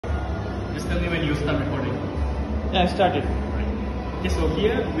me when you start recording. Yeah, I started. Right. Okay, so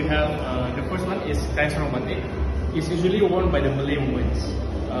here we have the first one is kain sarung batik. It's usually worn by the Malay women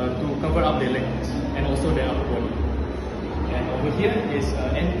to cover up their legs and also their upper body. And over here is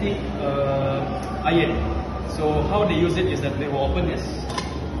antique iron. So how they use it is that they will open this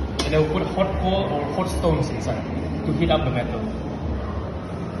and they will put hot coal or hot stones inside to heat up the metal.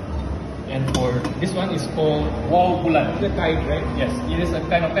 And for this one is called wall bulan. The kite, right? Yes, it is a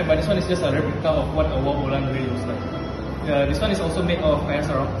kind of kite, but this one is just a replica of what a wall bulan really looks like. This one is also made of kain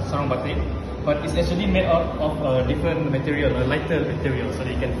sarung batik, but it's actually made out of a different material, a lighter material, so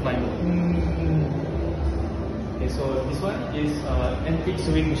that it can fly more. Okay, so this one is antique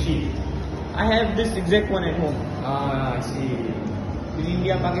sewing machine. I have this exact one at home. Ah, I see. In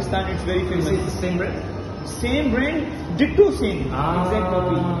India, Pakistan, it's very Is famous. it the same brand? Same brand, ditto same. Exact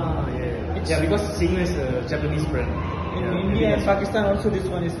copy. Yeah, because Sigma is a Japanese brand. In Yeah, India and Pakistan also this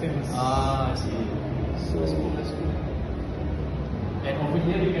one is famous. Ah, I see. So That's cool. And over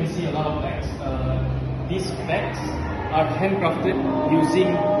here you can see a lot of bags. These bags are handcrafted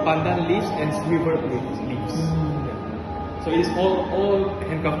using pandan leaves and sliver leaves. Yeah. So it is all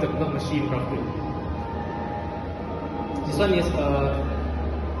handcrafted, not machine crafted. This one is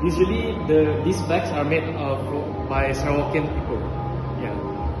usually these bags are made by Sarawakian people. Yeah.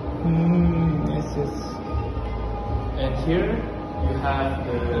 Yes, yes. And here you have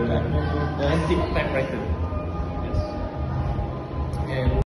the antique typewriter.